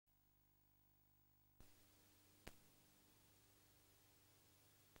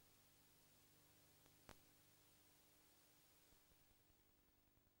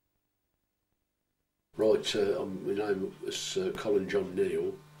Right, my name is Colin John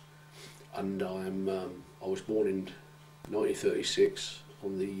Neale, and I was born in 1936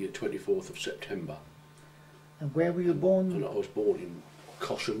 on the 24th of September. And where were you born? And I was born in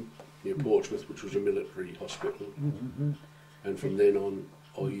Colin, near Portsmouth, which was a military hospital. Mm-hmm. And from then on,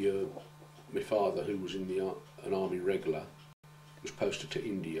 my father, who was in an army regular, was posted to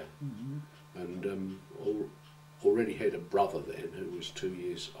India, and already had a brother then who was 2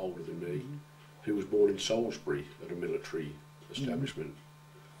 years older than me, who was born in Salisbury at a military establishment.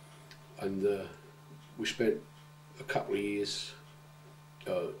 And we spent a couple of years,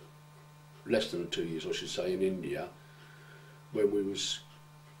 less than 2 years I should say, in India, when we was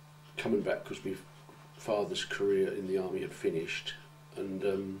coming back because my father's career in the army had finished,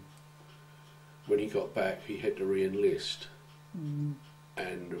 and when he got back he had to re-enlist,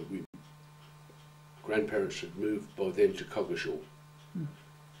 and grandparents had moved by then to Coggeshall,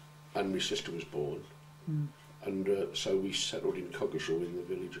 and my sister was born, and so we settled in Coggeshall, in the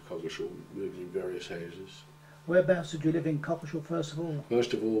village of Coggeshall, moving in various houses. Whereabouts did you live in Coggeshall first of all?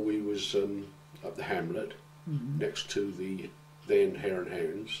 First of all, we was up the hamlet, next to the then Hare and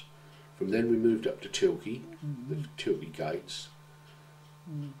Hounds. From then we moved up to Tilkey, the Tilkey Gates,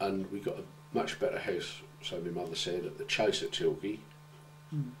 and we got a much better house, so my mother said, at the Chase at Tilkey,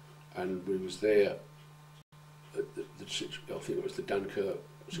 and we was there at I think it was the Dunkirk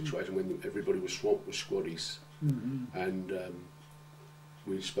situation when everybody was swamped with squaddies, and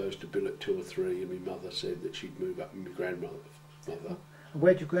we were supposed to bill at 2 or 3, and my mother said that she'd move up with my grandmother.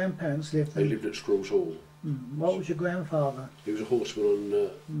 Where did your grandparents live then? They lived at Scrolls Hall. What was your grandfather? He was a horseman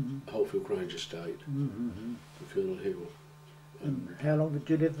on Holfield Grange Estate, for Colonel Hill. And how long did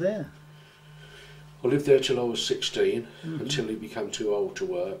you live there? I lived there till I was 16, until he became too old to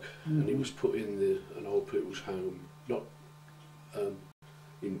work, and he was put in an old people's home, not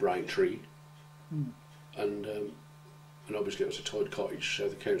in Braintree, and obviously it was a tied cottage, so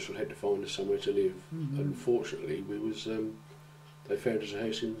the council had to find us somewhere to live. Unfortunately, they found us a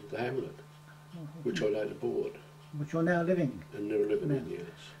house in the hamlet, which I later bought. Which you're now living? And never living in, yes.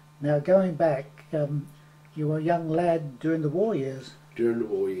 Now going back, you were a young lad during the war years. During the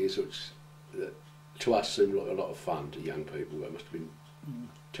war years, which to us seemed like a lot of fun. To young people, it must have been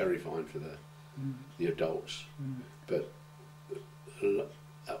terrifying for the adults. But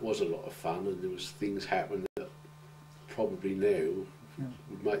that was a lot of fun, and there was things happening that probably now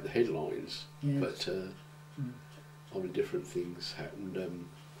would make the headlines. Yes. But different things happened.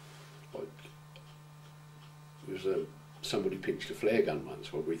 Like there was somebody pinched a flare gun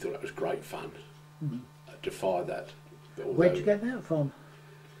once. Well, we thought that was great fun to fire that. Where'd you get that from?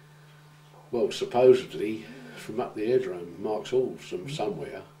 Well, supposedly from up the aerodrome, Marks Hall, from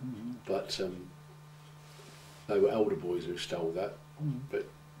somewhere, but they were elder boys who stole that, but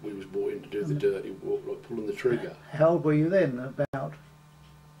we was brought in to do the dirty work, like pulling the trigger. How old were you then, about?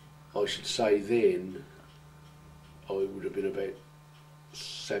 I should say then, I would have been about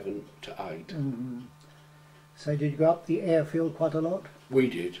 7 to 8. So did you go up the airfield quite a lot? We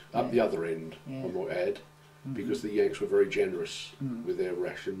did, up the other end, I might add, because the Yanks were very generous with their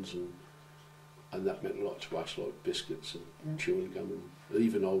rations, and that meant a lot to us, like biscuits and chewing gum, and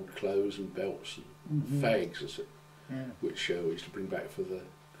even old clothes and belts and fags, which we used to bring back for the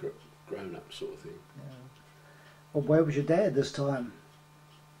grown-up sort of thing. Well, where was your dad this time?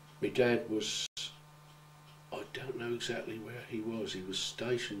 My dad was, I don't know exactly where he was. He was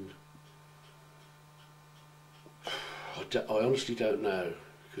stationed, I honestly don't know,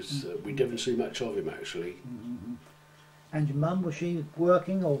 because we didn't see much of him actually. And your mum, was she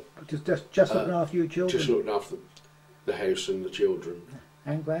working, or just looking after your children? Just looking after the house and the children.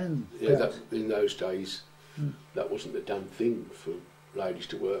 And grand. Yeah, in those days, that wasn't the done thing for ladies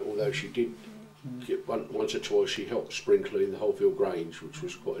to work, although she did get once or twice. She helped sprinkler in the Holfield Grange, which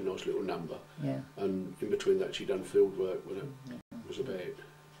was quite a nice little number. And in between that she done field work when it was about.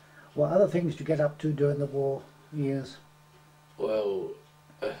 What other things did you get up to during the war years? Well,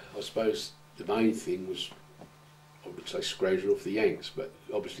 I suppose the main thing was, I would say, scrounging off the Yanks, but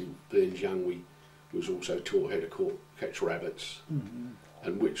obviously being young we was also taught how to catch rabbits,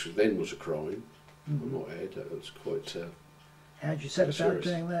 and which then was a crime, I might add. That was quite how did you set about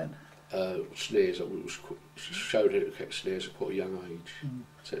doing that? Snares, we showed how to catch snares at quite a young age,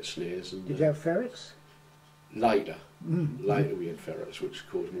 set snares. And, did you have ferrets? Later we had ferrets, which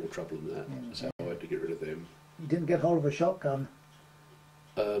caused more trouble than that, so I had to get rid of them. You didn't get hold of a shotgun?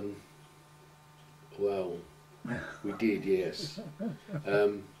 Well, we did, yes.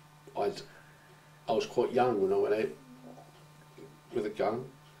 I was quite young when I went out with a gun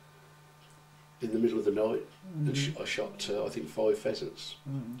in the middle of the night, and I shot I think 5 pheasants,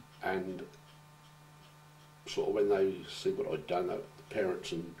 and sort of when they see what I'd done, the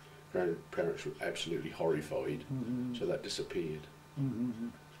parents and grandparents were absolutely horrified. So that disappeared.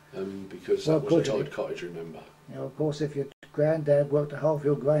 Because that was a tied cottage, remember? You know, of course, if your granddad worked at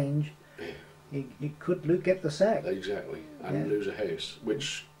Harfield Grange, he could get the sack. Exactly, and lose a house,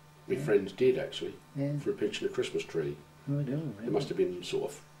 which my friends did actually, for a pinch in a Christmas tree. There must have been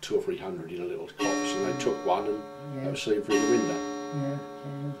sort of 200 or 300 in a little copse, and they took one, and that was seen through the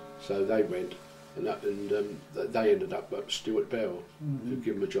window. So they went, and they ended up at Stuart Bell, who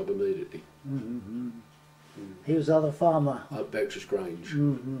gave them a job immediately. He was the other farmer at Boucher's Grange.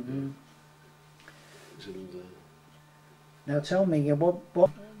 Now tell me,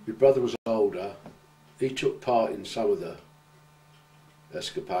 what? My brother was older. He took part in some of the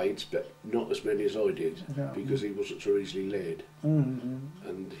escapades, but not as many as I did, because he wasn't so easily led,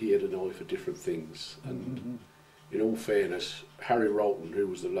 and he had an eye for different things. And in all fairness, Harry Rolton, who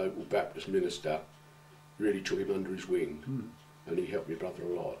was the local Baptist minister, really took him under his wing, and he helped my brother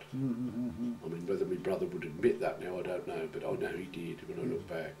a lot. I mean, whether my brother would admit that now, I don't know, but I know he did when I look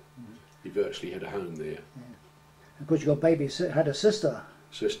back. He virtually had a home there. Of course, you had a sister.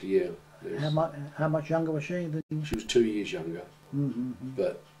 Sister, yeah. Yes. How much younger was she than you? She was 2 years younger,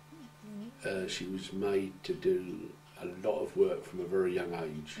 but she was made to do a lot of work from a very young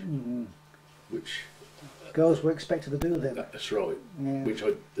age, which girls were expected to do then. That's right. Which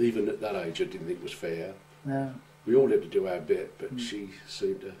even at that age I didn't think was fair. Yeah. We all had to do our bit, but she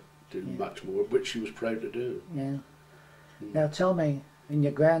seemed to do much more, which she was proud to do. Yeah. Now tell me, in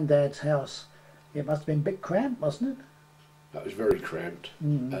your granddad's house, it must have been a bit cramped, wasn't it? That was very cramped.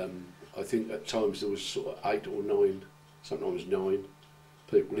 I think at times there was sort of 8 or 9, sometimes 9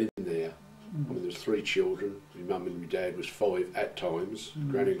 people in there. I mean, there was 3 children. My mum and my dad was 5 at times.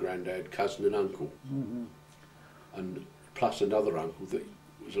 Granny and granddad, cousin and uncle, and plus another uncle that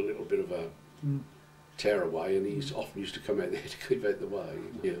was a little bit of a tearaway, and he often used to come out there to keep out the way.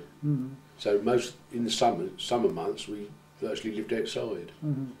 Yeah. So most in the summer months we virtually lived outside,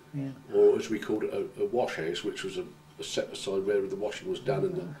 or as we called it, a wash house, which was a set aside where the washing was done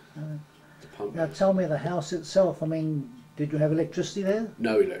and the pump. Now tell me, the house itself, I mean, did you have electricity there?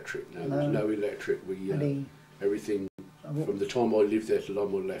 No electric, no. There was no electric. We everything from the time I lived there till I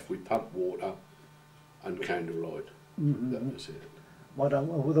left, we pumped water and candlelight. That was it. What,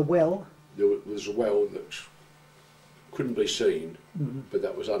 with a well? There was a well that couldn't be seen, but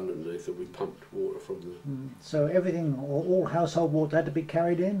that was underneath, and we pumped water from the... So everything, all household water had to be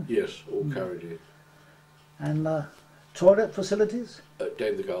carried in? Yes, all carried in. And toilet facilities?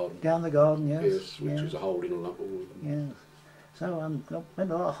 Down the garden. Down the garden, yes. Yes, which was a hole in a lump of wood. Yes. So a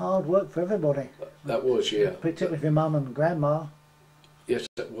lot of hard work for everybody. That was, yeah. Particularly for your mum and grandma. Yes,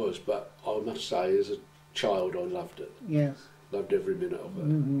 it was, but I must say, as a child, I loved it. Yes. Loved every minute of it.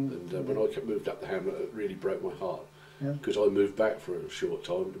 And when I moved up the hamlet, it really broke my heart. Yeah. Because I moved back for a short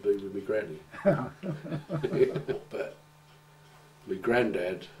time to be with my granny. But my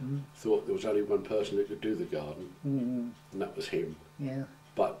granddad thought there was only one person that could do the garden, and that was him. Yeah.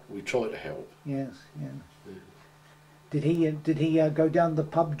 But we tried to help. Yes, yeah. Did he go down to the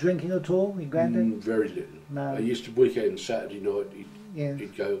pub drinking at all, your granddad? Very little. No. I used to weekend, Saturday night,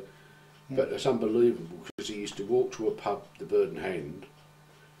 he'd go. But it's unbelievable because he used to walk to a pub, the Bird and Hand,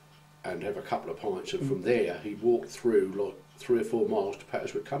 and have a couple of pints, and from there he'd walk through like 3 or 4 miles to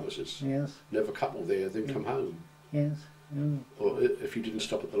Patterswood Compasses. Yes. And have a couple there, then come home. Yes. Or if he didn't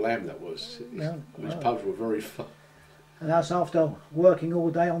stop at the Lamb, that was. His pubs were very fun. And that's after working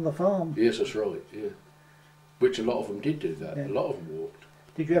all day on the farm. Yes, that's right, yeah. Which a lot of them did do that. A lot of them walked.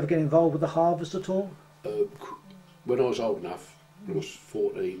 Did you ever get involved with the harvest at all? When I was old enough, when I was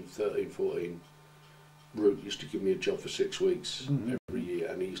 13, 14, Root used to give me a job for 6 weeks every year,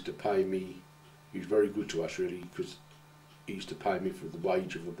 and he used to pay me. He was very good to us, really, because he used to pay me for the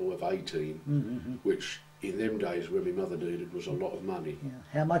wage of a boy of 18, which in them days when my mother needed was a lot of money. Yeah.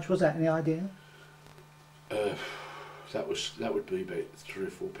 How much was that? Any idea? That would be about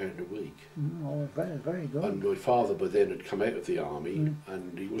 £3 or £4 a week. Oh, very, very good. And my father by then had come out of the army,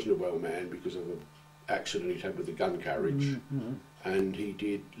 and he wasn't a well man because of an accident he'd had with a gun carriage, and he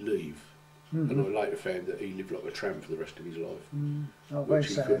did leave. And I later found that he lived like a tramp for the rest of his life. Oh, very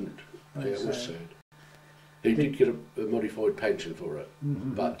which sad. He couldn't. It was sad. He did get a modified pension for it,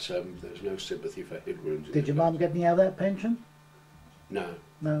 but there was no sympathy for head wounds. Did your mum get any out of that pension? No.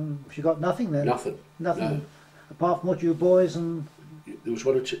 No, she got nothing then? Nothing. Nothing. No. Apart from what you boys and... There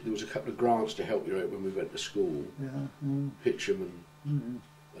was a couple of grants to help you out when we went to school. Yeah. Hitcham and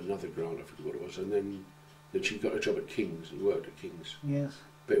another grant, I forget what it was, and then she got a job at King's and worked at King's. Yes.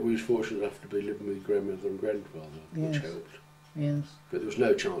 But we was fortunate enough to be living with grandmother and grandfather, which helped. Yes. But there was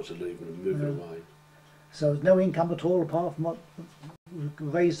no chance of leaving and moving away. So there's no income at all apart from what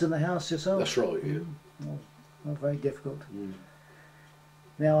raised in the house yourself? That's right, yeah. Well, not very difficult. Mm.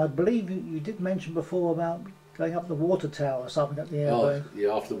 Now I believe you did mention before about going up the water tower or something at the airway. Oh,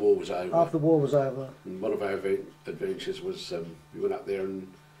 yeah, after the war was over. After the war was over. And one of our adventures was we went up there and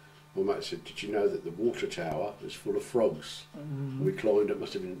my mate said, "Did you know that the water tower is full of frogs?" And we climbed, it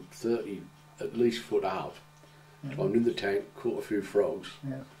must have been 30 at least foot up, climbed in the tank, caught a few frogs,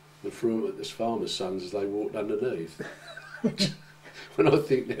 and threw them at this farmer's sons as they walked underneath. When I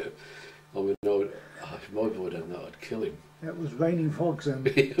think that, I mean, if my boy done that, I'd kill him. It was raining frogs then.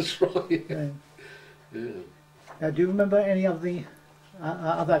 That's right. Yeah. Yeah. Now, do you remember any of the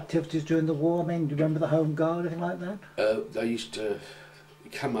other activities during the war? I mean, do you remember the Home Guard, anything like that? They used to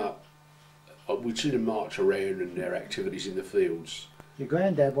come up, we'd see them march around and their activities in the fields. Your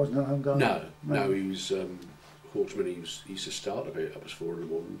granddad wasn't a Home Guard? No, he was horseman. He used to start about up as 4 in the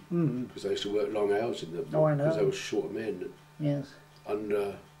morning because they used to work long hours in the because they were short men. Yes.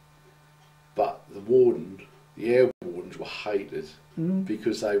 And but the warden, the air wardens were hated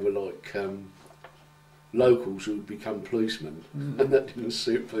because they were like locals who had become policemen, and that didn't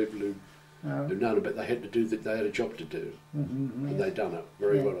suit people who known it, but they had to do that. They had a job to do, and they'd done it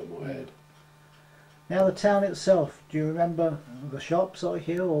very well on my head. Now the town itself, do you remember the shops out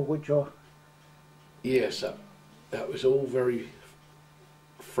here, or which are? Yes, that was all very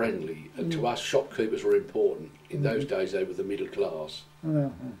friendly, and to us shopkeepers were important. In those days they were the middle class,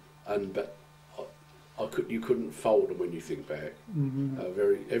 and but you couldn't fault them when you think back.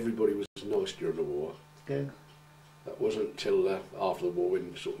 Everybody was nice during the war. Yeah. That wasn't until after the war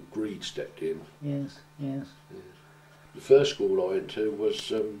when sort of greed stepped in. Yes, yes. Yeah. The first school I went to was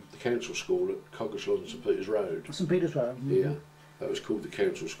the council school at Coggeshall on St Peter's Road. St Peter's Road? Yeah, that was called the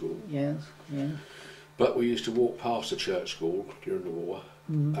council school. Yes, yes. But we used to walk past the church school during the war,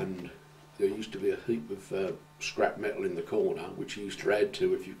 and there used to be a heap of scrap metal in the corner, which you used to add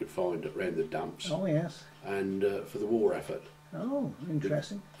to if you could find it around the dumps. Oh, yes. And for the war effort. Oh,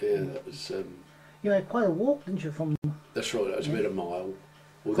 interesting. Yeah, that was... you had quite a walk, didn't you, from... That's right, that was about a mile.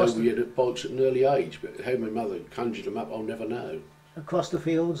 Although we had bikes at an early age, but how my mother conjured them up, I'll never know. Across the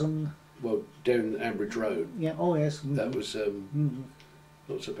fields and... Well, down Ambridge Road. Yeah, oh yes. That was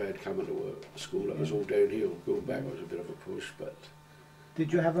not so bad coming to work at school. That was all downhill. Going back was a bit of a push, but...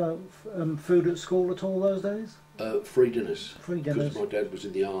 Did you have a food at school at all those days? Free dinners. Free dinners. Because my dad was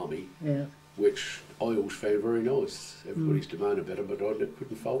in the army, yeah. which I always found very nice. Everybody's demanding about them, but I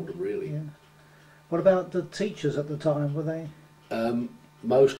couldn't fault them really. Yeah. What about the teachers at the time? Were they?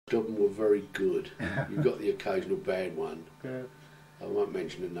 Most of them were very good. You got the occasional bad one. Good. I won't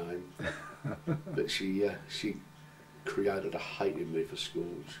mention her name, but she created a hate in me for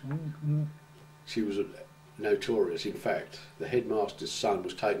schools. She was notorious. In fact, the headmaster's son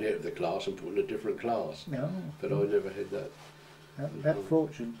was taken out of the class and put in a different class. No. But I never had that. That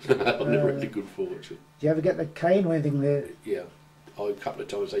fortune. I never had the good fortune. Do you ever get the cane or anything there? Yeah. A couple of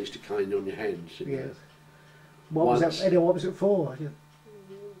times they used to cane on your hands. Yes. What was that? Eddie, what was it for?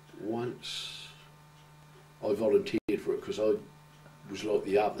 Once I volunteered for it because I was like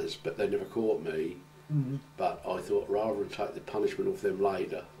the others, but they never caught me. But I thought rather than take the punishment off them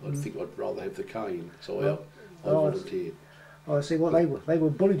later, I'd think I'd rather have the cane. So I volunteered. Oh, I see. Well, they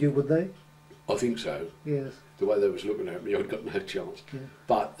would bully you, would they? I think so. Yes. The way they was looking at me, I'd got no chance. Yeah.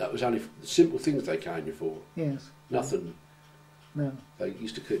 But that was only simple things they caned you for. Yes. Nothing. No. They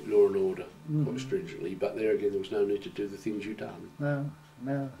used to keep law and order quite stringently, but there again, there was no need to do the things you'd done. No,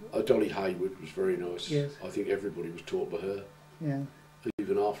 no. Dolly Hayward was very nice. Yes. I think everybody was taught by her. Yeah.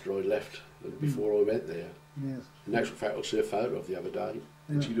 Even after I left and before I went there. Yes. In actual fact, I saw a photo of the other day,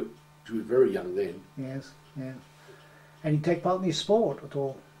 and she was very young then. Yes, yeah. And you take part in any sport at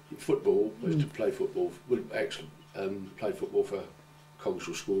all? Football. I used to play football. Well, actually, played football for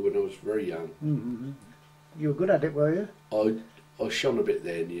Coggeshall School when I was very young. You were good at it, were you? I shone a bit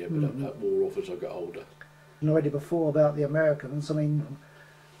then, yeah, but that wore off as I got older. And already before about the Americans, I mean,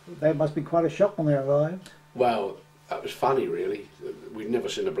 they must be quite a shock when they arrived. Well, that was funny, really. We'd never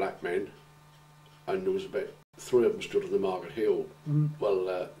seen a black man, and there was about 3 of them stood on the Market Hill.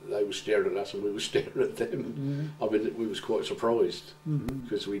 Well, they were staring at us and we were staring at them. I mean, we was quite surprised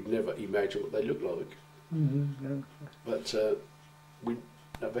because we'd never imagined what they looked like. Yeah. But we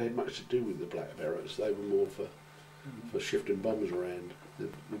never had much to do with the black Americans. They were more for shifting bombs around.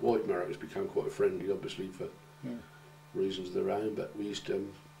 The white Americans became quite friendly, obviously, for reasons of their own, but we used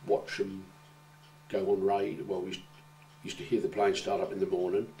to watch them go on raid. Well, we used to hear the plane start up in the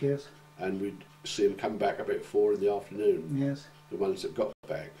morning. Yes. And we'd see them come back about 4 in the afternoon. Yes. The ones that got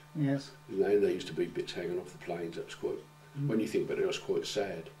back. Yes. And there used to be bits hanging off the planes. That was quite, when you think about it, it was quite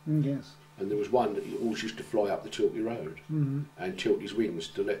sad. Yes. And there was one that he always used to fly up the Tilkey Road and tilt his wings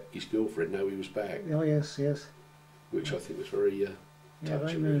to let his girlfriend know he was back. Oh yes, yes. Which I think was very touching.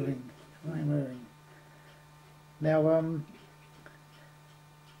 Very moving, very moving. Now, do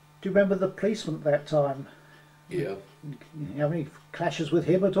you remember the policeman at that time? Yeah. You have any clashes with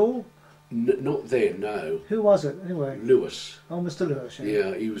him at all? Not then, no. Who was it, anyway? Lewis. Oh, Mr. Lewis,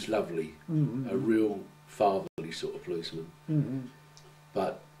 yeah. He was lovely. A real fatherly sort of policeman.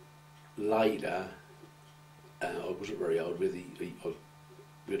 But later, I wasn't very old with we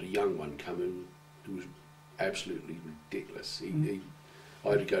had a young one come who was absolutely ridiculous. I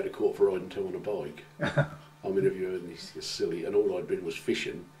had to go to court for riding two on a bike. I mean, if you heard this, it's silly. And all I'd been was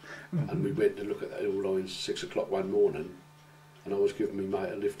fishing. And we went to look at the hill lines 6 o'clock one morning, and I was giving my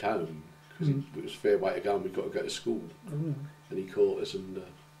mate a lift home because it was a fair way to go and we'd got to go to school. And he caught us, and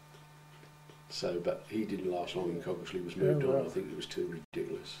but he didn't last long in Coventry. He was moved on. I think it was too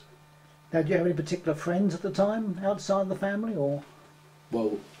ridiculous. Now, do you have any particular friends at the time outside the family, or?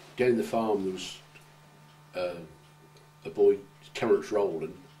 Well, down the farm there was a boy, Terence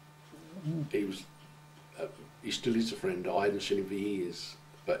Rowland. He was. He still is a friend. I hadn't seen him for years,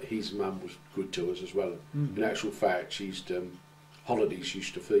 but his mum was good to us as well. In actual fact, she used holidays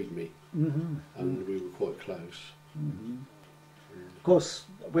used to feed me, and we were quite close. Of course,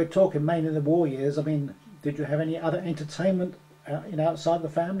 we're talking mainly the war years. I mean, did you have any other entertainment outside the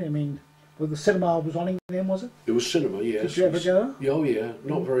family? I mean, well, the cinema was running then, was it? It was cinema, yes. Did you ever go? Oh yeah,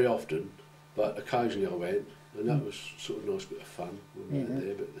 not very often, but occasionally I went, and that was sort of a nice bit of fun when we went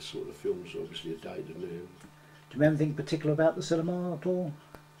there. But the sort of films obviously are dated now. Do you remember anything particular about the cinema at all?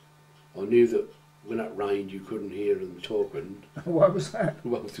 I knew that when it rained you couldn't hear them talking. Why was that?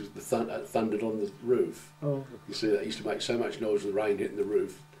 Well, because it thundered on the roof. Oh. You see, that used to make so much noise with the rain hitting the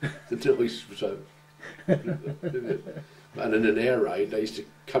roof. The noise was so... And in an air raid, they used to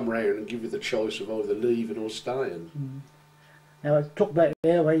come round and give you the choice of either leaving or staying. Now, I talked about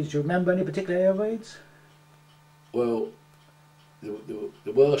air raids. Do you remember any particular air raids? Well,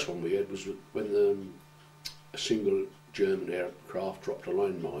 the worst one we had was when a single German aircraft dropped a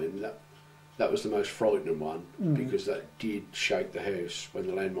landmine. That was the most frightening one because that did shake the house when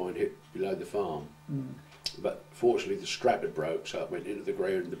the landmine hit below the farm. But fortunately the strap had broke, so it went into the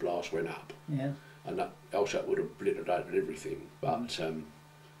ground and the blast went up. Yeah. And else that would have obliterated everything. But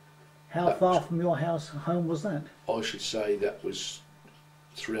how far from your home was that? I should say that was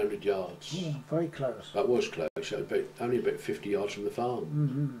 300 yards. Yeah, very close. That was close. Only about 50 yards from the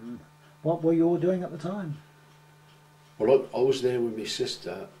farm. What were you all doing at the time? Well, I was there with my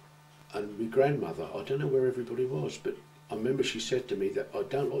sister and my grandmother. I don't know where everybody was, but I remember she said to me that I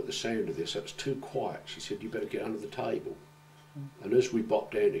don't like the sound of this, that's too quiet. She said, you better get under the table. And as we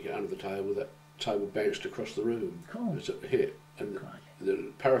bopped down to get under the table, that table bounced across the room as it hit. And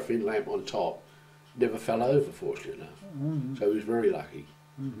the paraffin lamp on top never fell over, fortunately enough. So he was very lucky.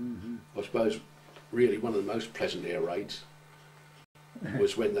 I suppose really one of the most pleasant air raids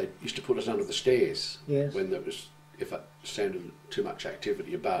was when they used to put us under the stairs. Yes. When there was, if it sounded too much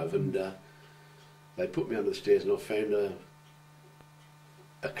activity above, and they put me under the stairs, and I found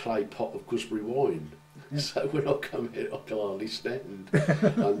a clay pot of gooseberry wine. So when I come out, I could hardly stand.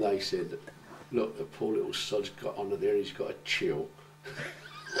 And they said, look, the poor little sod's got under there, he's got a chill.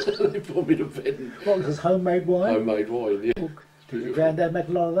 They put me to bed. What was this, homemade wine? Homemade wine, yeah. Oh, did your granddad make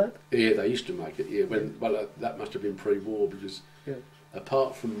a lot of that? Yeah, they used to make it, yeah. Well, that must have been pre-war, because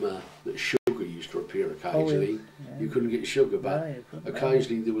apart from that sugar used to appear occasionally, you couldn't get sugar, but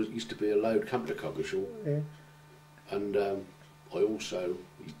occasionally there used to be a load come to Coggeshall. And I also,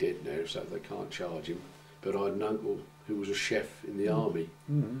 he's dead now, so they can't charge him, but I had an uncle who was a chef in the army,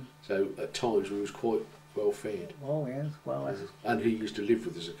 so at times we was quite well fed. Oh yes, well. And he used to live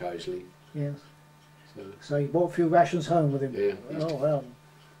with us occasionally. Yes. So he brought a few rations home with him? Yeah. Oh well,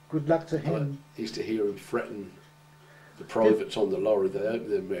 good luck to him. I used to hear him threaten the privates on the lorry. They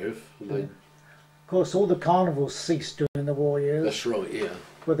opened their mouth and they... Of course, all the carnivals ceased during the war years. That's right, yeah.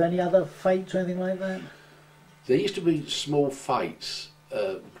 Were there any other fates or anything like that? There used to be small fetes,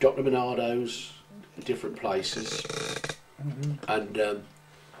 Dr. Bernardo's, different places, and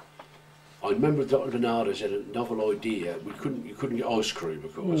I remember Dr. Bernardo's had a novel idea. You couldn't get ice cream,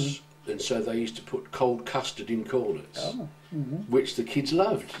 of course, and so they used to put cold custard in corners, which the kids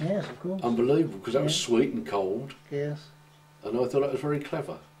loved. Yes, of course. Unbelievable, because that was sweet and cold. Yes. And I thought that was very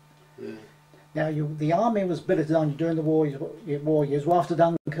clever. Yeah. Now, the army was billeted on during the war years, well after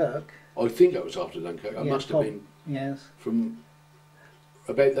Dunkirk. I think that was after Dunkirk. I must have been from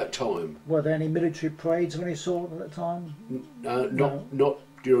about that time. Were there any military parades of any sort at that time? Not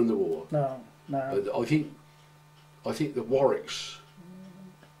during the war. No. I think the Warwicks,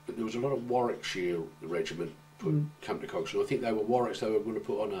 there was a lot of Warwickshire regiment come to Cogswell. I think they were Warwicks they were going to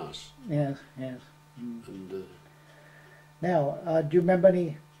put on us. Yes, yes. And Now, do you remember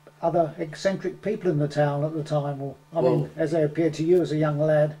any other eccentric people in the town at the time, or I mean, as they appeared to you as a young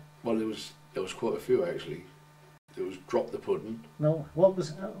lad? Well, there was quite a few actually. There was Drop the Pudding. No, what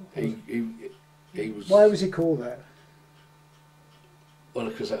was he was. Why was he called that? Well,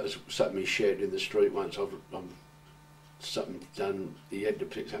 because that was something he shared in the street once. Something done. He had to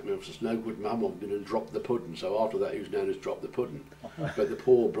pick something up. Says, "No good, Mum. I'm going to drop the pudding." So after that, he was known as Drop the Pudding. But the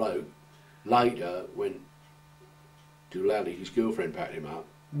poor bloke later went to Lally. His girlfriend packed him up,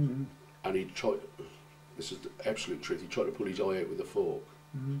 and he tried. This is the absolute truth. He tried to pull his eye out with a fork.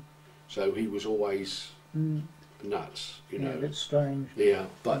 So he was always nuts, you know. Yeah, a bit strange. Yeah,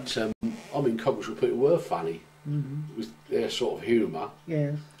 but I mean, Cogswell people were funny. It was their sort of humour.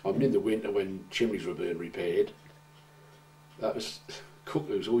 Yes. I mean, in the winter when chimneys were being repaired, that was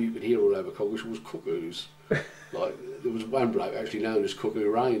cuckoos. All you could hear all over Cogswell was cuckoos. Like there was one bloke actually known as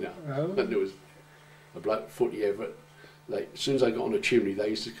Cuckoo Rainer, and there was a bloke, Footy Everett. As soon as they got on a chimney, they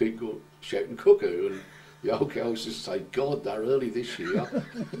used to keep shouting cuckoo, and the old girls used to say, "God, they're early this year."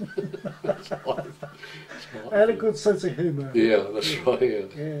 They had a good sense of humour. Yeah, that's right.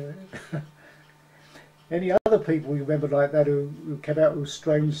 Yeah. Any other people you remember like that who came out with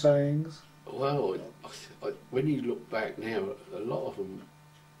strange sayings? Well, when you look back now, a lot of them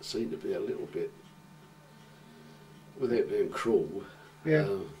seem to be a little bit, without being cruel,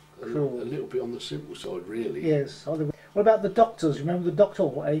 cruel. A little bit on the simple side, really. Yes. What about the doctors? You remember the doctor,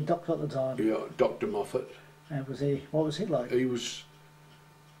 or a doctor at the time? Yeah, Dr. Moffat. And what was he like? He was,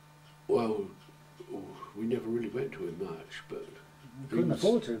 well, we never really went to him much, but Couldn't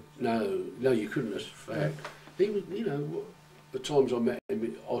afford to. No, you couldn't. As a fact, he was. You know, the times I met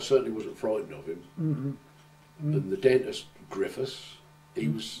him, I certainly wasn't frightened of him. And the dentist Griffiths, he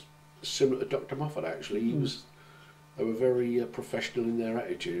was similar to Dr. Moffat. Actually, they were very professional in their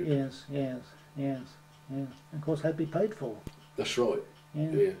attitude. Yes. Of course, they'd be paid for. That's right.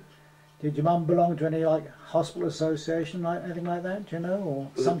 Yeah. Did your mum belong to any hospital association, anything like that? Do you know, or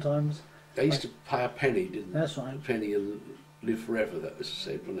sometimes they used to pay a penny, didn't they? That's right. A penny and live forever. That was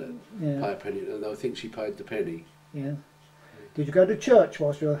said, wasn't it? Yeah. Pay a penny, and I think she paid the penny. Yeah. Did you go to church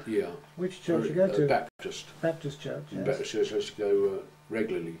whilst you were? Yeah. Which church did you go to? Baptist. Baptist church. Yes. Baptist church I used to go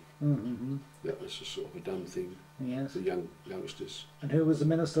regularly. That was a sort of a done thing. Yes. For youngsters. And who was the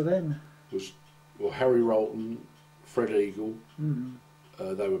minister then? Harry Rolton, Fred Eagle.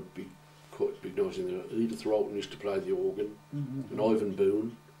 They were quite big noise in there. Edith Rolton used to play the organ, and Ivan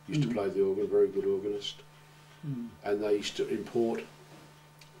Boone used to play the organ, very good organist. And they used to import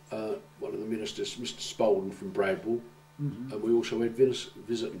one of the ministers, Mr. Spalding from Bradwell, and we also had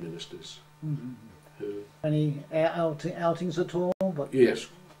visiting ministers. Any outings at all? But yes,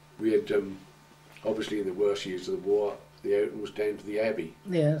 we had. Obviously, in the worst years of the war, the outing was down to the Abbey.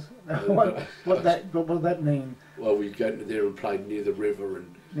 Yes. What would that mean? Well, we'd go to there and play near the river,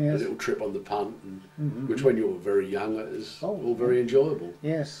 and a little trip on the punt, and which when you were very young, it was all very enjoyable.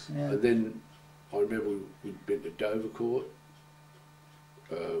 Yes. Yeah. And then I remember we'd been to Dovercourt,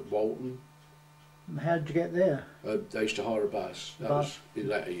 Walton. How did you get there? They used to hire a bus. That was in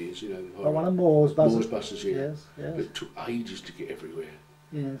later years, you know. One of Moore's buses. Moore's buses, yeah. Yes. But it took ages to get everywhere.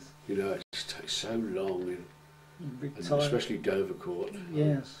 Yes. You know, it just takes so long, and especially Dovercourt.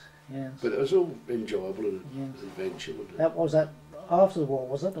 Yes. But it was all enjoyable and an adventure. That was after the war,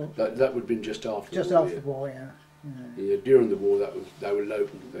 was it? Or? That would have been just after. Just the war, after the war, yeah. Yeah, during the war, they were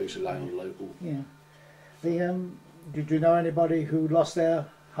local. They used to lay on local. Yeah. Did you know anybody who lost their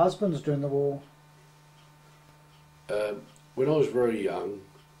husbands during the war? When I was very young,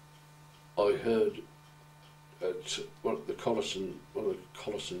 I heard one of the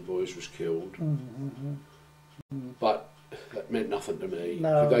Collison boys was killed, but that meant nothing to me.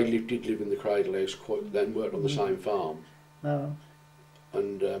 No. They did live in the Cradle House, then worked on the same farm. No.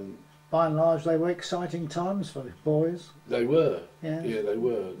 And by and large, they were exciting times for boys. they were. Yeah. Yeah, they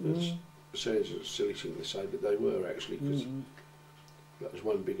were. It sounds a silly thing to say, but they were actually, because that was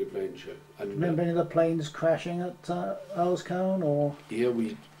one big adventure. And remember any of the planes crashing at Earlscone, or? Yeah,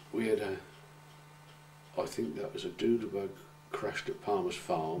 we had I think that was a Doodlebug crashed at Palmer's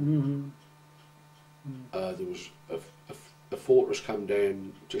Farm. There was a fortress come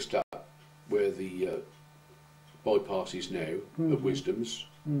down just up where the bypass is now, at Wisdom's.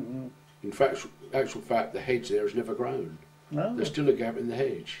 In fact, actual fact, the hedge there has never grown. No. There's still a gap in the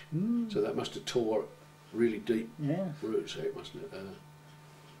hedge, so that must have tore really deep roots out, mustn't it?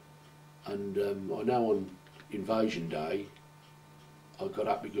 And I know on Invasion Day, I got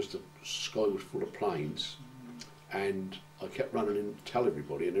up because the sky was full of planes, and I kept running in to tell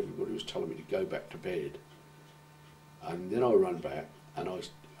everybody, and everybody was telling me to go back to bed. And then I ran back, and I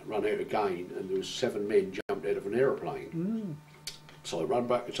ran out again, and there was 7 men jumped out of an aeroplane. So I ran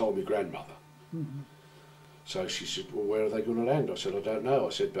back and told my grandmother. So she said, well, where are they going to land? I said, I don't know. I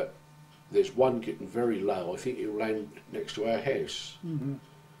said, but there's one getting very low. I think he'll land next to our house.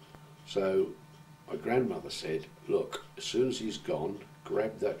 So my grandmother said, look, as soon as he's gone,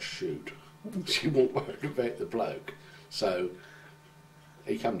 grab that chute. She won't worry about the bloke. So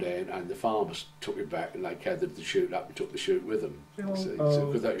he come down, and the farmers took him back, and they gathered the chute up and took the chute with them. So,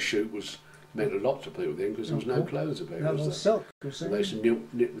 because that chute meant a lot to people then, because there was no clothes about. No, was silk, you see. And they used to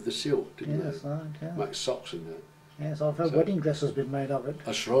knit with the silk, didn't yes, they? Right, yeah. Make socks and that. Yes, I've heard wedding dresses been made of it.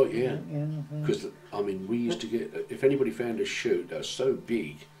 That's right, yeah. Because, I mean, we used to get, if anybody found a chute that was so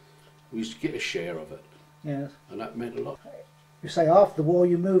big, we used to get a share of it. Yes. And that meant a lot. You say after the war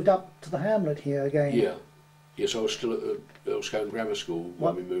you moved up to the hamlet here again? Yeah. Yes, I was still at the Earlscote Grammar School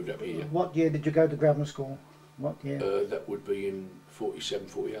when we moved up here. What year did you go to grammar school? What year? That would be in 47,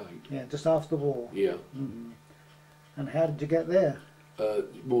 48. Yeah, just after the war. Yeah. And how did you get there?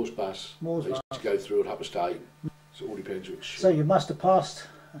 Moore's Bus. Moore's I used Bus. to go through at Upper State. So it all depends which. So you must have passed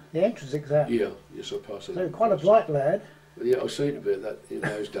the entrance exam. Yeah, yes, I passed it. So quite a bright lad. Yeah, I seen a bit of that in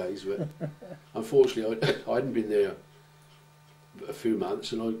those days, but unfortunately I hadn't been there a few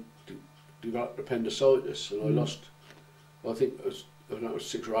months, and I developed appendicitis, and I lost, I think it was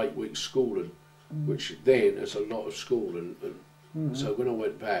 6 or 8 weeks schooling, which then is a lot of schooling, and so when I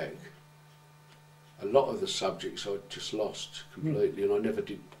went back, a lot of the subjects I just lost completely, and I never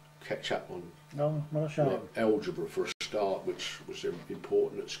did catch up on. Oh, what a shame. Like algebra for a start, which was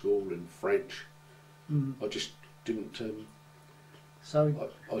important at school, and French. I just didn't. So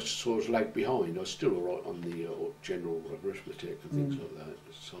I sort of lagged behind. I was still all right on the general arithmetic and things like that,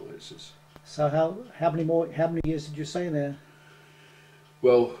 sciences. So how many years did you stay there?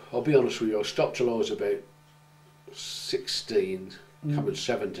 Well, I'll be honest with you. I stopped till I was about 16, coming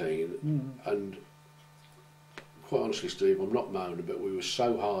 17, and quite honestly, Steve, I'm not moaning, but we were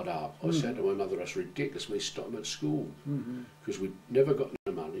so hard up. I said to my mother, "That's ridiculous. Me stopping at school because we'd never got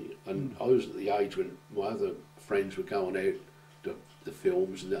no money, and I was at the age when my other friends were going out to the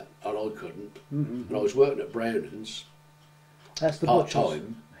films and that, and I couldn't. And I was working at Browning's. That's the part butcher's.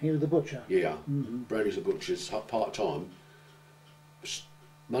 time. He was the butcher. Yeah, Browning's the butcher's part time.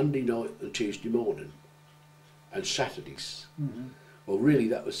 Monday night and Tuesday morning, and Saturdays. Well, really,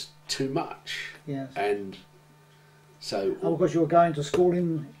 that was too much. Yes. And so. Oh, because you were going to school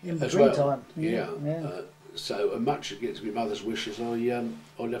in between well, time. Yeah. So, much against my mother's wishes, I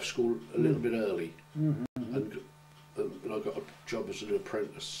left school a little bit early, and I got a job as an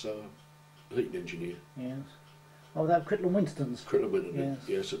apprentice heating engineer. Yes. Oh, that Crittland Winston's. Crittland Winston,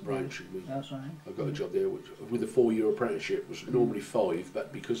 yes, at Braintree. That's right. I got a job there with a 4-year apprenticeship. It was normally 5,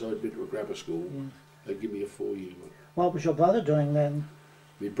 but because I'd been to a grammar school, they give me a 4-year one. What was your brother doing then?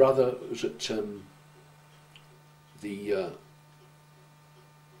 My brother was at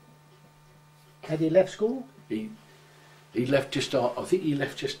Had he left school? He left just. I think he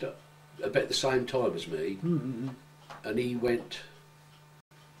left just about the same time as me, and he went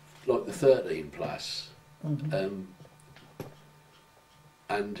like the 13 plus,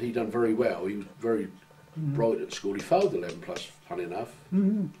 and he done very well. He was very bright at school. He failed 11 plus, funny enough,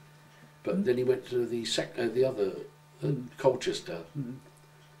 but then he went to the other Colchester,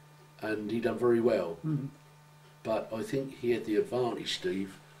 and he done very well. But I think he had the advantage,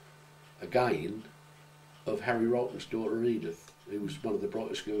 Steve, again, of Harry Rolton's daughter Edith, who was one of the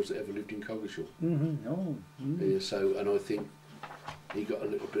brightest girls that ever lived in Coggeshall. Yeah, so, and I think he got a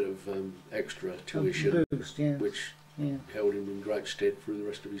little bit of extra tuition, boost, yes. which held him in great stead through the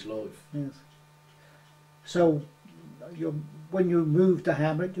rest of his life. Yes. So, when you moved to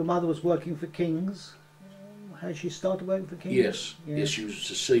Hamlet, your mother was working for King's. Has she started working for King's? Yes, she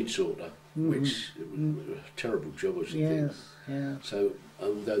was a seed sorter, which was a terrible job, I should think. Yeah. So,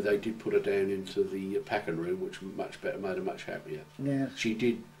 although they did put her down into the packing room, which much better, made her much happier. Yes. She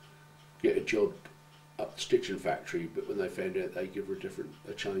did get a job at the stitching factory, but when they found out, they give her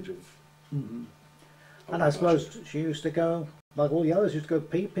a change of. And I suppose she used to go, like all the others, used to go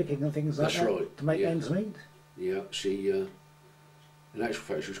pea picking and things like that. That's right. To make ends meet. Yeah, she. In actual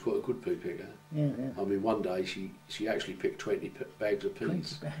fact, she was quite a good pea picker. Yeah. I mean, one day she actually picked 20 bags of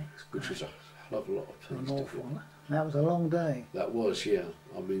peas, 20 bags, which was a hell of a lot of peas. An awful lot. That was a long day. That was, yeah.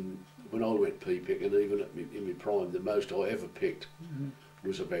 I mean, when I went pea picking, even in my prime, the most I ever picked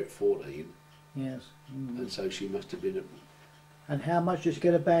was about 14. Yes. And so she must have been. And how much did you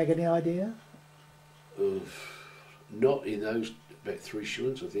get a bag? Any idea? Not in those, about 3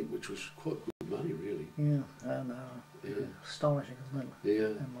 shillings, I think, which was quite good money, really. Yeah, I know. Yeah. astonishing, isn't it? Yeah,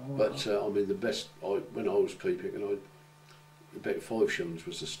 And but I mean the best, when I was pea picking, about 5 shillings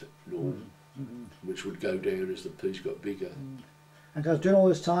was the norm, which would go down as the peas got bigger. And because during all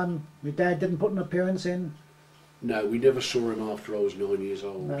this time, your dad didn't put an appearance in? No, we never saw him after I was 9 years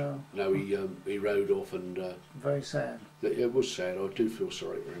old. No, he rode off, and very sad. it was sad. I do feel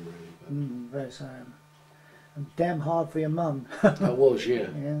sorry for him, really. Very sad. And damn hard for your mum. I was, yeah.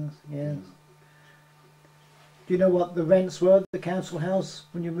 Yes, yes. Do you know what the rents were at the council house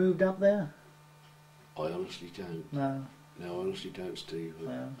when you moved up there? I honestly don't. No. No, I honestly don't, Steve.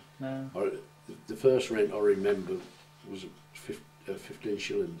 No. The first rent I remember was 15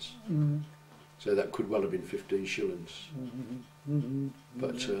 shillings. So that could well have been 15 shillings.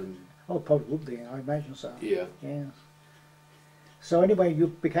 But oh, probably would be. I imagine so. yeah. Yes. So anyway, you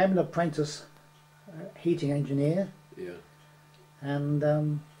became an apprentice heating engineer. Yeah.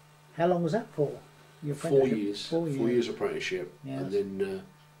 And how long was that for? Your 4 years. 4 years. 4 years apprenticeship, Yes. and then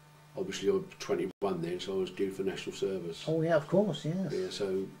obviously I was 21 then, so I was due for national service. Oh yeah, of course, yes. Yeah,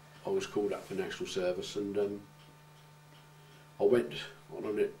 so I was called up for national service, and I went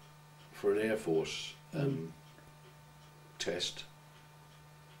on it for an Air Force test,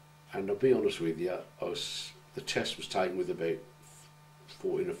 and I'll be honest with you, the test was taken with about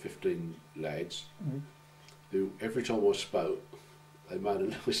 14 or 15 lads who, every time I spoke, they made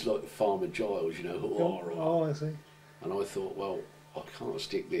a noise like Farmer Giles, you know. Oh, I see. And I thought, well, I can't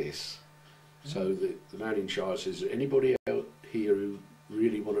stick this. So the man in charge says, anybody out here who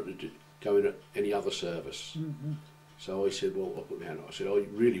really wanted to go in any other service? So I said, well, I put my hand up. I said, I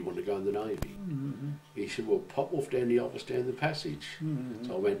really want to go in the Navy. He said, well, pop off down the office down the passage.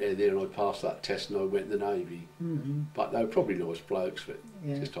 So I went down there and I passed that test and I went in the Navy. But they were probably nice blokes, but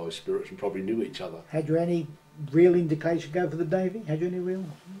just high spirits, and probably knew each other. Had you any real indication to go for the Navy? Had you any real?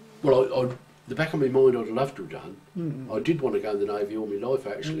 Well, the back of my mind, I'd love to have done. I did want to go in the Navy all my life,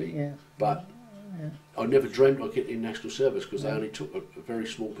 actually. But I never dreamt I'd get in national service, because they only took a very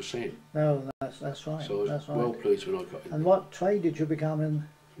small percent. No, that's right. So I was well pleased when I got in. And what trade did you become in?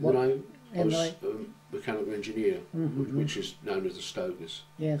 You know, I was a mechanical engineer, which is known as the stokers.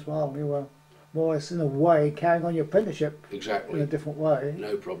 Yes, well, you were more or less, in a way, carrying on your apprenticeship. Exactly. In a different way.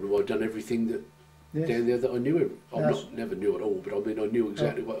 No problem. I'd done everything that down there that I knew. Never knew it all, but I mean, I knew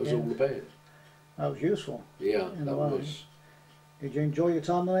exactly what it was all about. That was useful. Yeah, that was. Did you enjoy your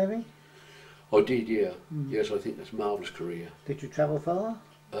time in the Navy? I did, yeah. Yes, I think that's a marvellous career. Did you travel far?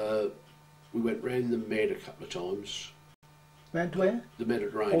 We went round the Med a couple of times. Round to where? The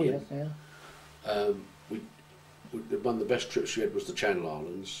Mediterranean. Oh, yes, yeah. One of the best trips we had was the Channel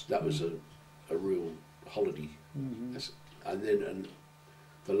Islands. That was a real holiday. And then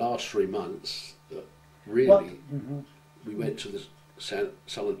the last 3 months, really, we went to the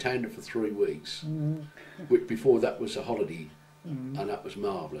Salentana for 3 weeks. Which before that was a holiday, and that was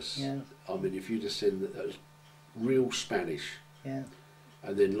marvellous. Yes. I mean, if you'd have seen that was real Spanish. Yeah.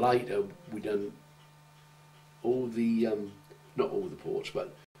 And then later we done all the, not all the ports,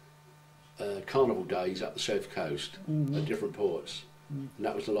 but carnival days up the south coast at different ports. And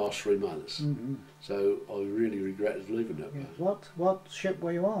that was the last 3 months. So I really regretted leaving that. Yeah. What ship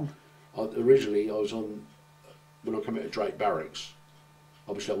were you on? Originally I was on, when I came out of Drake Barracks,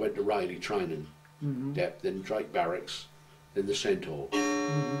 obviously I went to Rayleigh training, depth, then Drake Barracks, then the Centaur.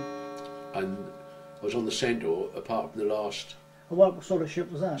 And I was on the Centaur apart from the last... What sort of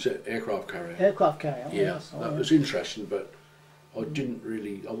ship was that? Aircraft carrier. Aircraft carrier, oh, yeah, yes. that was interesting, but I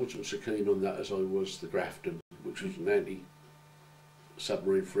wasn't so keen on that as I was the Grafton, which was an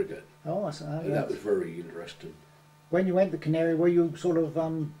anti-submarine frigate. Oh, I see. And that was very interesting. When you went to Canary, were you sort of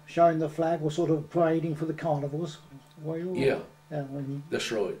showing the flag or sort of parading for the carnivals? Were you? Yeah, when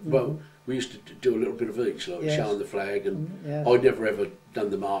that's right. Well, we used to do a little bit of each, like showing the flag, and yeah. I'd never ever done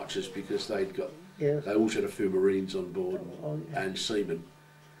the marches because they'd got, Yes. they always had a few Marines on board and seamen.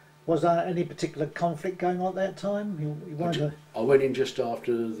 Was there any particular conflict going on at that time? You wanted I went in just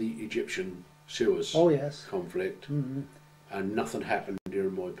after the Egyptian Suez conflict, and nothing happened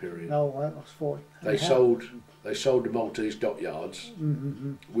during my period. No, that was for it. They sold the Maltese dockyards,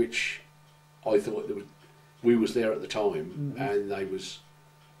 which I thought we was there at the time, and they was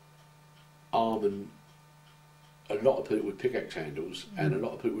arming a lot of people with pickaxe handles, and a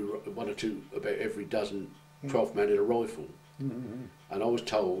lot of people with one or two, about every dozen 12th man in a rifle. And I was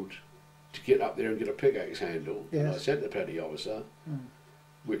told to get up there and get a pickaxe handle. And I said to the petty officer,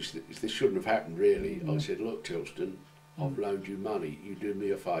 which this shouldn't have happened really, I said, look Tilston, I've loaned you money, you do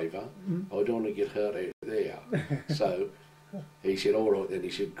me a favour, I don't want to get hurt out there. So he said, all right then, he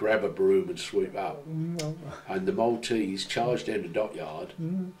said, grab a broom and sweep up. And the Maltese charged down the dockyard,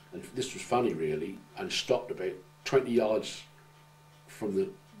 and this was funny really, and stopped about 20 yards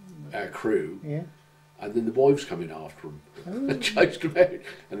from our crew, Yeah. and then the wives coming after them and chased them out.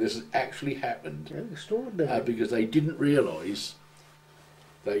 And this has actually happened Extraordinary. because they didn't realise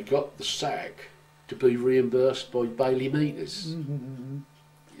they got the sack to be reimbursed by Bailey meters.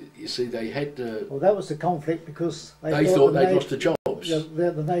 You see, they had to. Well, that was the conflict because They thought they'd lost the jobs.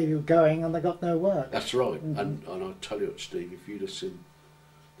 The Navy were going and they got no work. That's right. And I'll tell you what, Steve, if you'd have seen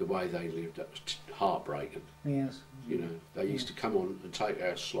the way they lived, that was heartbreaking. Yes. You know, they used to come on and take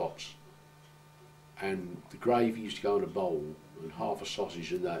our slots, and the gravy used to go in a bowl, and half a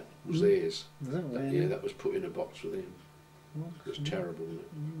sausage and that was theirs. Really? Yeah, that was put in a box for them. It was terrible, wasn't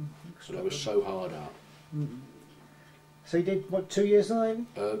it? So they were so hard up. So you did, what, 2 years in the Navy?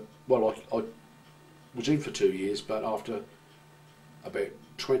 Well, I was in for 2 years, but after about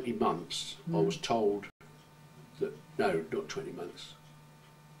 20 months, I was told that, no, not 20 months,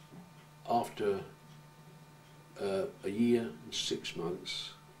 after a year and 6 months,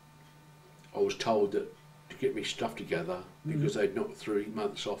 I was told that to get me stuff together because they'd knocked 3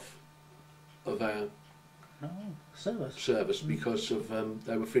 months off of our service because of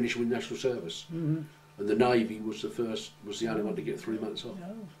they were finishing with national service, and the Navy was the only one to get 3 months off.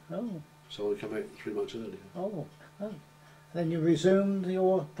 So I come out 3 months earlier. Then you resumed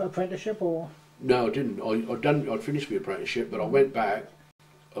your apprenticeship, or? No, I didn't. I'd finished my apprenticeship, but I went back,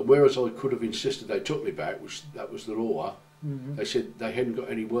 and whereas I could have insisted they took me back, which that was the law, they said they hadn't got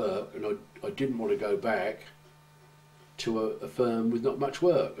any work, and I didn't want to go back to a firm with not much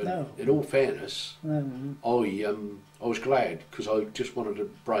work. And in all fairness, I was glad because I just wanted to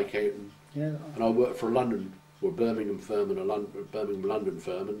break out, and I worked for a Birmingham firm and a Birmingham London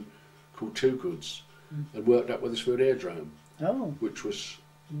firm and called Two Goods, and worked at Wethersfield Aerodrome, which was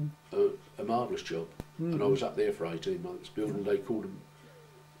a marvellous job. And I was up there for 18 months building, they called them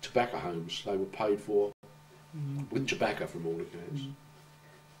tobacco homes. They were paid for with tobacco from all accounts.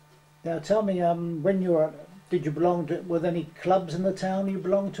 Now tell me, when you were, did you belong to, were there any clubs in the town you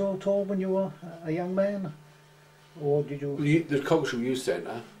belonged to at all when you were a young man? Or did you... The Coggeshall Youth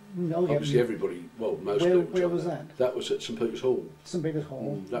Centre, obviously everybody, well, most people. Where was that? That was at St Peter's Hall. St Peter's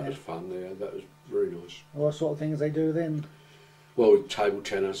Hall. That was fun there, that was very nice. What sort of things they do then? Well, table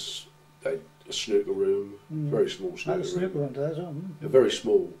tennis, they had a snooker room, very small snooker room. Snooker room, as well. A very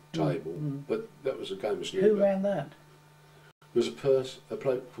small table, but that was a game of snooker. Who ran that? There was a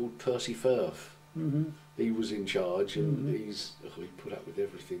bloke called Percy Firth. He was in charge, and he put up with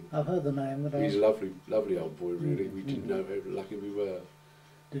everything. I've heard the name. He's a lovely old boy, really. We didn't know how lucky we were.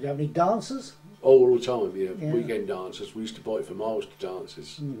 Did you have any dancers? All the time, yeah. Weekend dancers. We used to bike for miles to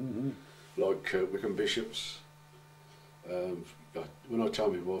dances, like Wickham Bishops. When I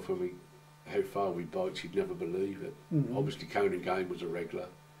told my wife how far we biked, she'd never believe it. Obviously, Conan Game was a regular.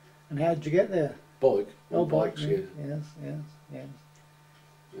 And how did you get there? Bike. Bikes, yeah. Yes.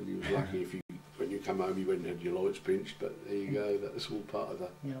 And he was lucky if when you come home, you went and had your lights pinched, but there you go, that was all part of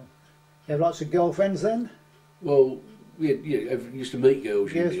that. You have lots of girlfriends then? Well, we used to meet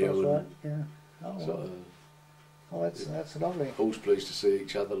girls in Neale. Neale. Right, yeah. That's lovely. Always pleased to see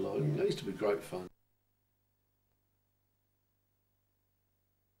each other. It used to be great fun.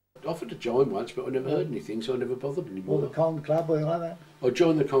 I offered to join once, but I never heard anything, so I never bothered anymore. Or the Con Club, or anything like that? I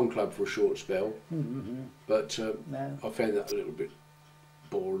joined the Con Club for a short spell, but No. I found that a little bit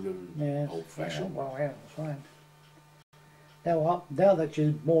boring and old-fashioned. Well, yeah, that's fine. Now that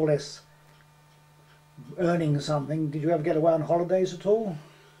you're more or less earning something, did you ever get away on holidays at all?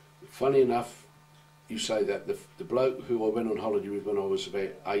 Funny enough, you say that. The bloke who I went on holiday with when I was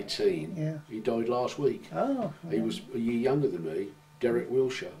about 18, he died last week. Oh. He was a year younger than me, Derek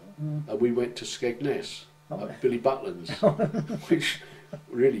Wilshire. And we went to Skegness at Billy Butlin's, which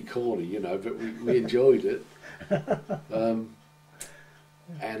really corny, but we enjoyed it.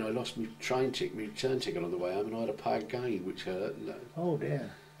 And I lost my return ticket on the way home, and I had to pay again, which hurt. Oh dear.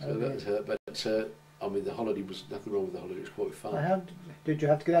 So that was hurt. But the holiday was nothing wrong with the holiday. It was quite fun. Did you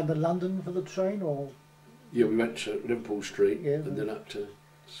have to go down to London for the train, or? Yeah, we went to Liverpool Street and then up to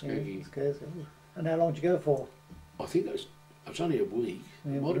Skeggy. And how long did you go for? I think it was only a week.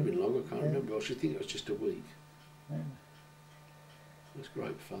 It might have been longer. I can't remember. I should think it was just a week. Yeah. It was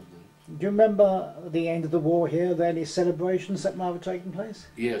great fun though. Do you remember the end of the war here? Were there any celebrations that might have taken place?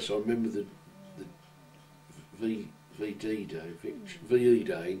 Yes, I remember the VE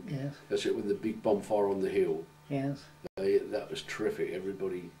Day. Yes. That's it, when the big bonfire on the hill. Yes. That was terrific.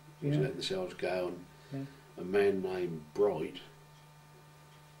 Everybody was letting themselves go. And a man named Bright,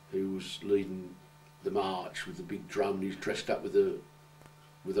 who was leading the march with the big drum, and he was dressed up with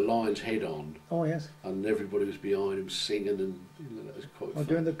with a lion's head on. Oh yes. And everybody was behind him singing, and that was quite fun.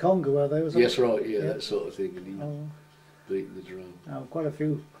 Doing the conga, were they? Was yes, right, yeah, that sort of thing, and he beating the drum. Quite a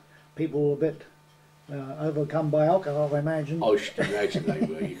few people were a bit overcome by alcohol, I imagine. I should imagine they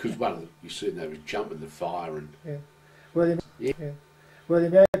were, because one of them, you see they was jumping the fire and... Were the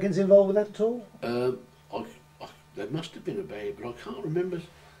Americans involved with that at all? There must have been a band, but I can't remember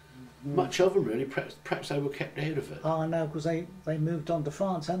much of them really. Perhaps they were kept out of it. Oh no, because they moved on to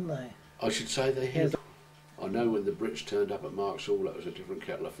France, hadn't they? I should say they had. I know when the Brits turned up at Marks Hall, that was a different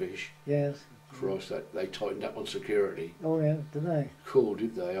kettle of fish. Yes. Christ, they tightened up on security. Oh yeah, did they? Cool,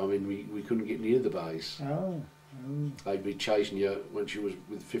 did they? I mean, we couldn't get near the base. Oh. They'd be chasing you once you was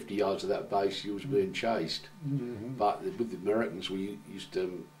with 50 yards of that base. You was being chased. But with the Americans, we used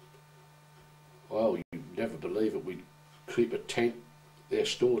to. Well, you'd never believe it. We'd keep a tent, their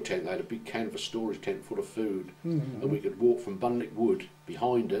store tent. They had a big canvas storage tent full of food, and we could walk from Bunlick Wood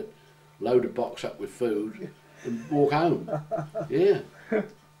behind it, load a box up with food, and walk home. Yeah.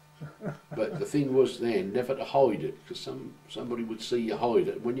 But the thing was then never to hide it, because somebody would see you hide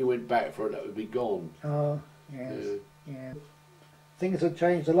it. When you went back for it, that would be gone. Oh, yes, yeah. Things have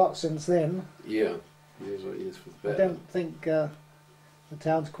changed a lot since then. Yeah, yes, for the better. I don't think the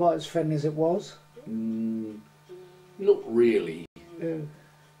town's quite as friendly as it was. Not really.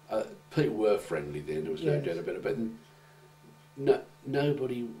 People were friendly then, there was no doubt about it, but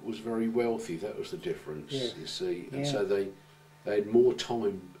nobody was very wealthy, that was the difference, you see, and so they had more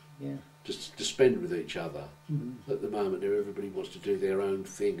time to spend with each other. At the moment now everybody wants to do their own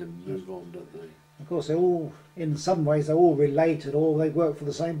thing and move on, don't they? Of course, they're all, in some ways, they're all related, or they work for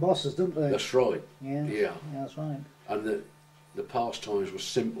the same bosses, don't they? That's right. Yeah, that's right. And the pastimes were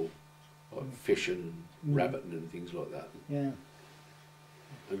simple, like fishing and rabbiting and things like that. Yeah.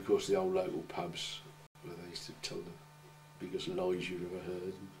 And of course the old local pubs where they used to tell the biggest lies you've ever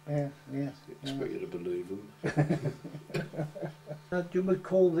heard. Yes. Expect you to believe them. Do you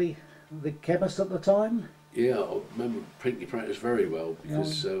recall the chemist at the time? Yeah, I remember Pinkley Practice very well,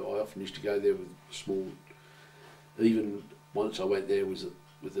 because I often used to go there with small. Even once I went there with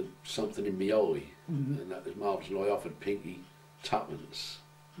something in my eye, and that was marvellous. And I offered Pinky twopence,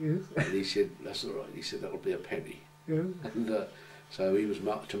 and he said, "That's all right." He said, "That'll be a penny." And so he was,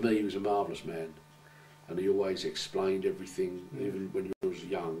 to me, he was a marvellous man, and he always explained everything, even when he was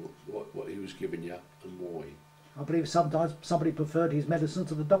young, what he was giving you and why. I believe sometimes somebody preferred his medicine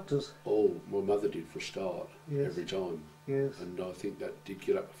to the doctor's. Oh, my mother did for a start, every time. Yes. And I think that did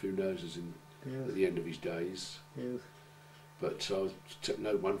get up a few noses at the end of his days. Yes. But I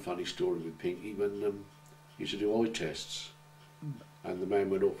know one funny story with Pinky when he used to do eye tests, and the man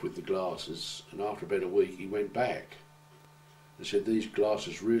went off with the glasses, and after about a week he went back and said, "These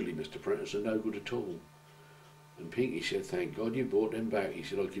glasses really, Mr. Prentice, are no good at all." And Pinky said, "Thank God you brought them back." He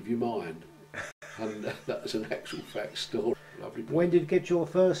said, "I'll give you mine." And that was an actual fact story. Lovely. When did you get your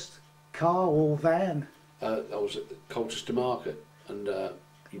first car or van? I was at Colchester Market, and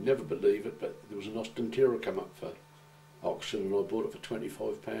you'd never believe it, but there was an Ostentera come up for auction, and I bought it for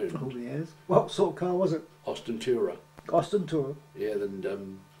 £25. Oh yes. What sort of car was it? Ostentera. Ostentera. Yeah,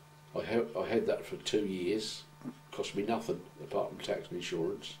 and I had that for 2 years. Cost me nothing apart from tax and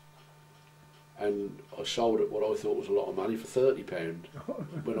insurance. And I sold it what I thought was a lot of money for £30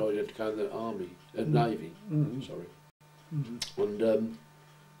 when I had to go in the army, Navy. Sorry. And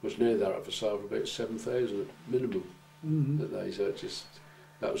was near there up for sale for about 7,000 at minimum that day. So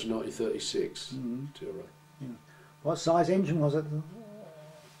that was 1936. Yeah. What size engine was it?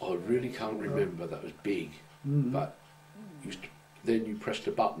 I really can't remember. That was big, but then you pressed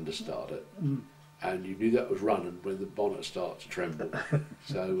a button to start it, and you knew that was running when the bonnet started to tremble.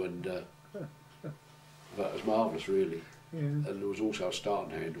 So that was marvellous, really. Yeah. And there was also a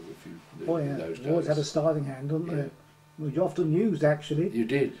starting handle if you knew in those days. Always had a starting handle, didn't they? Which you often used, actually. You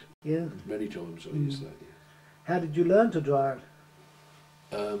did. Yeah. Many times I used that. Yeah. How did you learn to drive?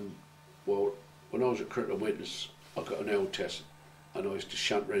 Well, when I was at Crichton Witness, I got an L test, and I used to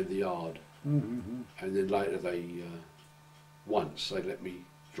shunt round the yard. And then later once they let me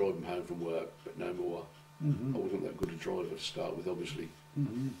drive them home from work, but no more. I wasn't that good a driver to start with, obviously.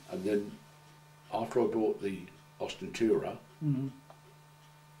 And then after I bought the Ostentera,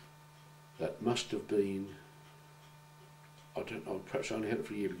 that must have been, I don't know, perhaps I only had it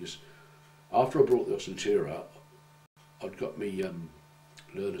for a year, because after I bought the Ostentera, I'd got me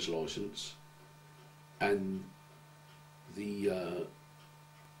learner's licence, and the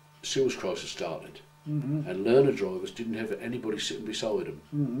Seals crisis started, and learner drivers didn't have anybody sitting beside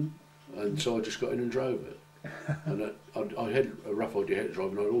them, and so I just got in and drove it. And I had a rough idea how to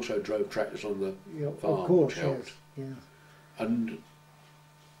drive, and I also drove tractors on the farm, of course, which helped. Yes. And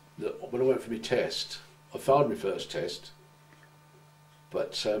that when I went for my test, I failed my first test,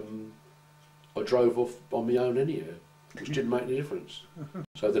 but I drove off on my own anyhow, which didn't make any difference.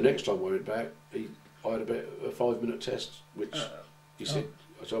 So the next time I went back, I had about a 5-minute test, which he said,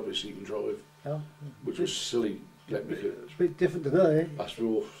 "It's obviously you can drive," which was silly. It's a bit different today. After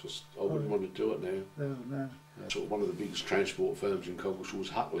all, I wouldn't want to do it now. No. Sort of one of the biggest transport firms in Coggeshall was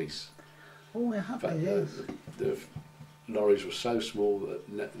Hutley's. Oh, yeah, Hutley, yes. The lorries were so small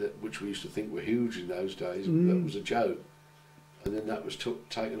that which we used to think were huge in those days. That was a joke. And then that was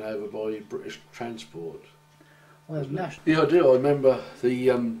taken over by British Transport. Well, yeah, I do. I remember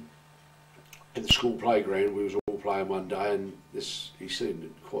in the school playground we was all playing one day, and he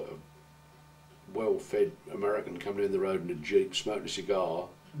seen quite a well-fed American coming down the road in a jeep, smoking a cigar,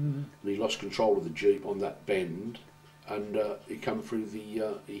 and he lost control of the jeep on that bend, and he come through he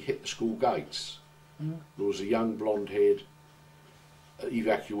hit the school gates. There was a young blonde-haired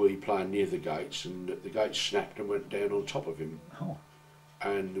evacuee playing near the gates, and the gates snapped and went down on top of him.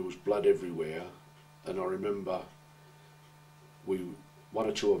 And there was blood everywhere. And I remember one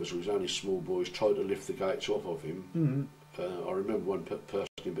or two of us, who was only small boys, tried to lift the gates off of him. I remember one person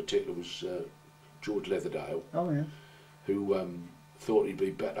in particular was George Leatherdale, who thought he'd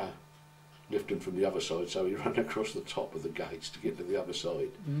be better lifting from the other side, so he ran across the top of the gates to get to the other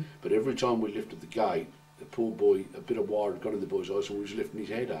side. But every time we lifted the gate, the poor boy, a bit of wire had gone in the boy's eyes, and he was lifting his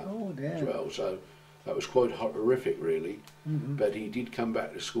head up as well. So that was quite horrific, really. But he did come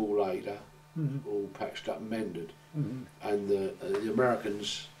back to school later, all patched up and mended. And the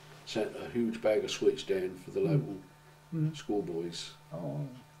Americans sent a huge bag of sweets down for the local schoolboys,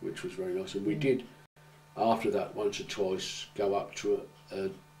 which was very nice. And we did, after that, once or twice, go up to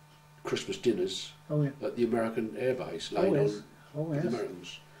Christmas dinners at the American Air Base, laid on with the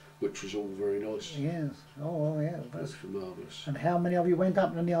Americans, which was all very nice. Yes. That's marvellous. And how many of you went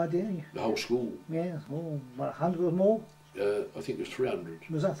up? Any idea? The whole school. Yes. Oh, 100 or more? I think it was 300.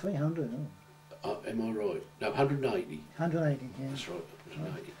 Was that 300? Am I right? No, 180. 180, yeah. That's right,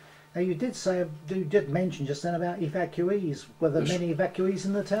 180. Now you did mention just then about evacuees. Were there many evacuees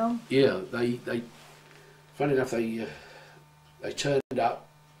in the town? Yeah, they funny enough, they turned up,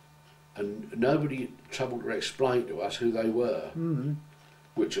 and nobody troubled to explain to us who they were,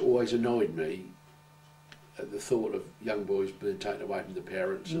 which always annoyed me at the thought of young boys being taken away from their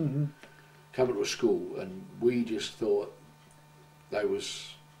parents and coming to a school, and we just thought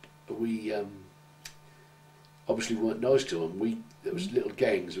we obviously weren't nice to them. There was little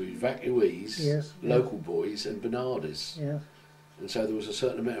gangs of evacuees, local boys and Bernarders, and so there was a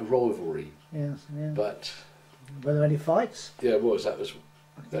certain amount of rivalry. But were there any fights? Yeah,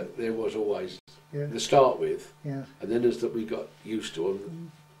 there was always to start with, and then as that we got used to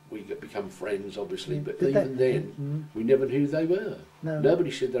them, we become friends, obviously. But even then, we never knew who they were. No.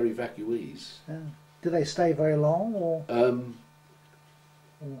 Nobody said they're evacuees. Did they stay very long, or?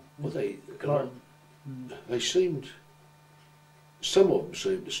 Well, they seemed. Some of them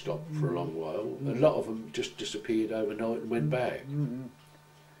seemed to stop for a long while. A lot of them just disappeared overnight and went back.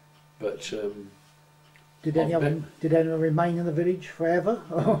 But did any of them remain in the village forever?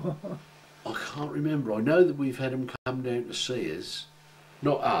 I can't remember. I know that we've had them come down to see us,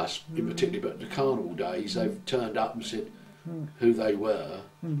 not us in particular, but the carnival days. They've turned up and said who they were,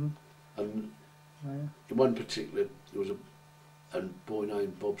 and in one particular there was a boy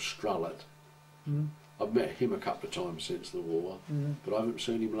named Bob Strullett. I've met him a couple of times since the war, but I haven't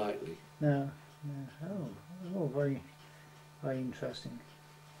seen him lately. No. Oh, very, very interesting.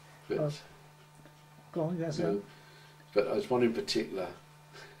 But, go on, yes, but there's one in particular.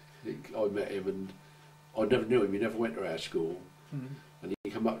 I met him, and I never knew him. He never went to our school, and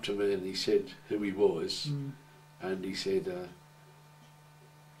he came up to me and he said who he was, and he said,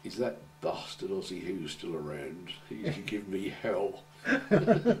 "Is that bastard Aussie who's still around? He used to give me hell."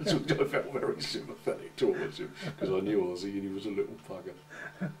 So I felt very sympathetic towards him because I knew Aussie and he was a little bugger.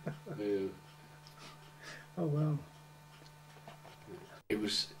 Yeah. Oh well. It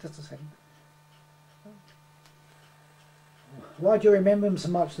was. Just a second. Why do you remember him so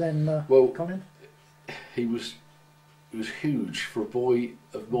much then, Colin? He was huge for a boy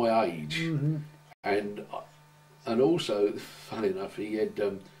of my age, and also, funny enough, he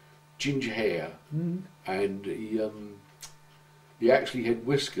had ginger hair, and he actually had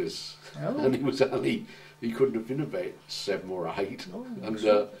whiskers, and he couldn't have been about 7 or 8,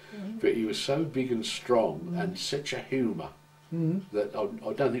 but he was so big and strong and such a humour that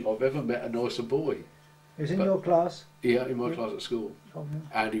I don't think I've ever met a nicer boy. He was in your class? Yeah, in my class at school.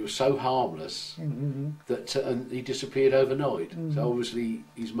 And he was so harmless that and he disappeared overnight. So obviously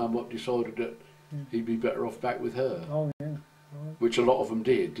his mum decided that he'd be better off back with her. which a lot of them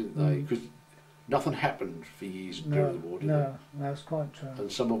did, didn't they? Because nothing happened for years during the war, did it? No, that's quite true.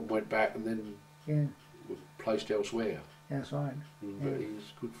 And some of them went back and then were placed elsewhere. That's right. But he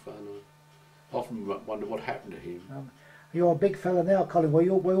was good fun. I often wonder what happened to him. You're a big fella now, Colin. Were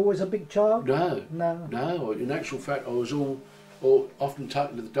you always a big child? No. No. No. In actual fact, I was all often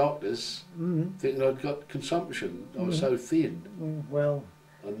taken to the doctors thinking I'd got consumption. I was so thin. Well.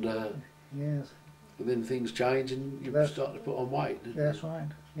 And yes. and then things change and you start to put on weight. That's right.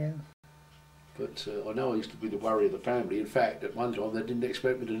 Yes. But I know I used to be the worry of the family. In fact, at one time they didn't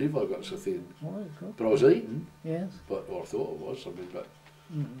expect me to live. I got so thin. Oh, good. But I was eating. Yes. But I thought I was. I mean, but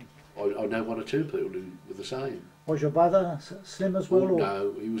I know one or two people who were the same. Was your brother slim as well? Oh,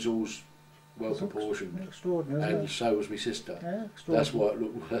 no, he was always well proportioned. Extraordinary. And so was my sister. Yeah, that's why it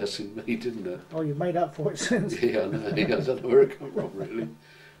looked worse in me, didn't it? Oh, you made up for it since. Yeah, I know. I don't know where it come from, really.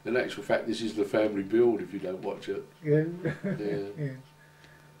 In actual fact, this is the family build if you don't watch it. Yeah. Yeah.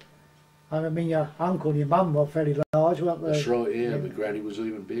 I mean, your uncle and your mum were fairly large, weren't they? That's right, yeah. My granny was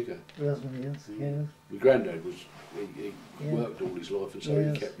even bigger. Yes. My granddad was, he worked all his life and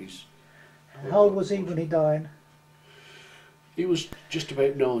so he kept his... How old was he when he died? He was just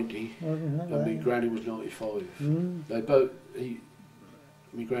about 90 and my granny was 95. They both...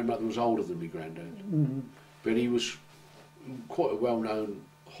 my grandmother was older than my granddad. But he was quite a well-known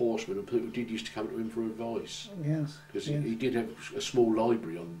horseman and people used to come to him for advice. Yes. Because he did have a small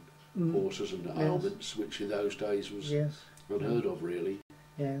library on horses and ailments, which in those days was unheard of, really.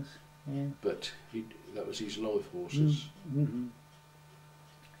 Yes, yeah. But that was his life horses.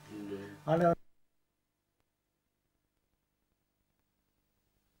 I know